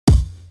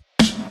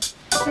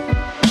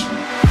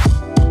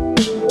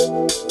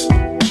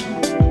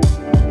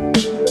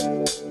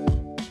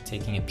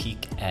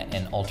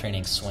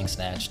alternating swing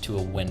snatch to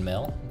a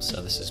windmill.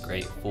 So this is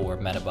great for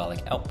metabolic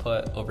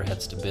output,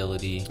 overhead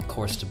stability,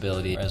 core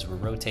stability. As we're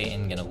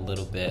rotating, get a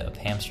little bit of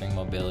hamstring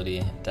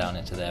mobility down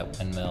into that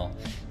windmill.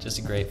 Just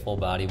a great full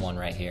body one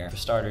right here. For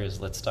starters,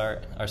 let's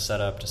start our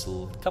setup just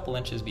a couple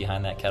inches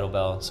behind that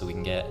kettlebell so we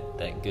can get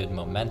that good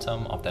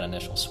momentum off that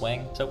initial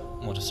swing. So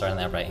we'll just start on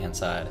that right hand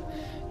side,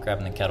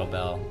 grabbing the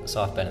kettlebell,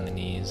 soft bend in the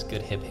knees,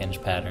 good hip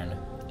hinge pattern.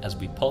 As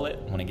we pull it,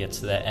 when it gets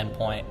to that end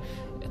point,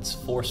 it's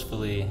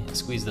forcefully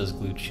squeeze those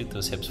glutes, shoot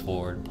those hips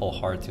forward, pull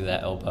hard through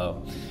that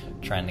elbow,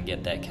 trying to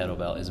get that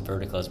kettlebell as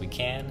vertical as we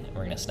can, and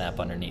we're gonna snap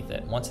underneath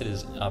it. Once it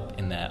is up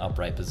in that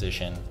upright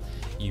position,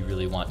 you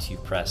really want to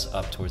press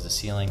up towards the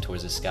ceiling,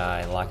 towards the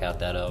sky, lock out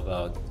that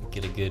elbow,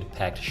 get a good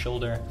packed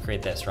shoulder,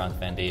 create that strong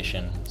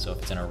foundation. So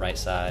if it's in our right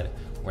side,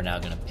 we're now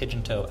gonna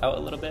pigeon toe out a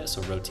little bit,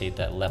 so rotate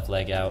that left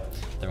leg out.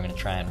 Then we're gonna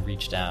try and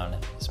reach down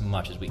as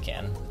much as we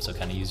can. So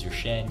kind of use your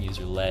shin, use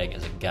your leg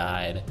as a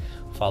guide.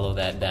 Follow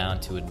that down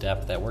to a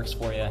depth that works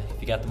for you. If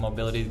you got the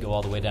mobility to go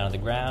all the way down to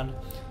the ground,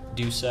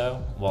 do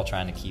so while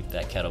trying to keep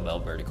that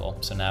kettlebell vertical.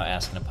 So now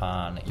asking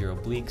upon your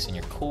obliques and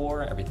your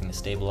core, everything to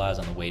stabilize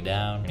on the way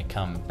down. We're gonna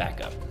come back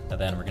up. And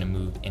then we're gonna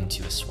move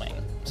into a swing.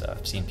 So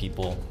I've seen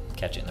people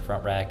catch it in the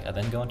front rack and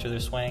then go into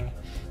their swing.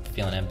 If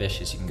you're feeling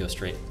ambitious, you can go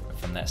straight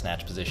from that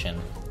snatch position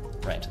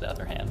right into the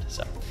other hand.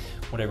 So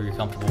whatever you're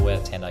comfortable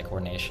with, hand-eye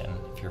coordination.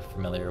 If you're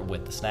familiar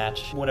with the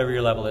snatch, whatever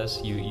your level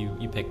is,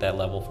 you pick that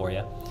level for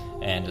you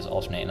and just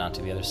alternating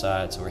onto the other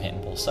side. So we're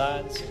hitting both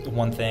sides.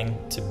 One thing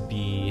to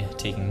be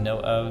taking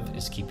note of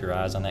is keep your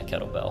eyes on that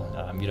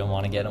kettlebell. You don't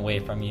want to get away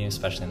from you,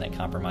 especially in that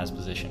compromised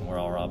position where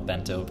we're all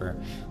bent over.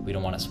 We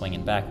don't want to swing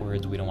in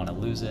backwards. We don't want to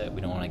lose it.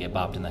 We don't want to get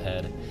bopped in the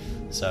head.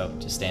 So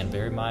just stand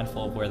very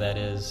mindful of where that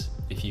is.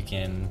 If you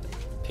can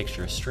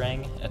picture a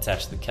string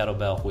attached to the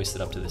kettlebell,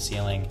 hoisted up to the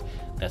ceiling,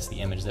 that's the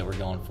image that we're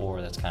going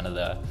for. That's kind of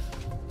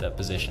the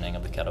positioning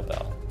of the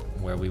kettlebell,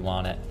 where we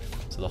want it.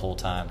 So the whole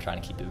time trying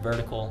to keep it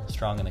vertical,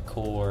 strong in the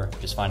core,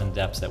 just finding the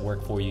depths that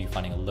work for you,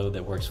 finding a load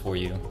that works for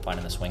you,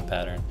 finding the swing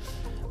pattern.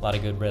 A lot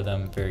of good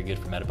rhythm, very good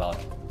for metabolic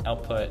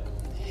output,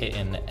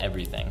 hitting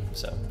everything.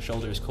 So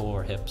shoulders,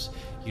 core, hips,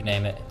 you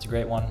name it. It's a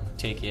great one.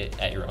 Take it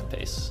at your own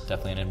pace.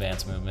 Definitely an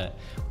advanced movement.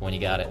 When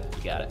you got it,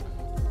 you got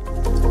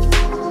it.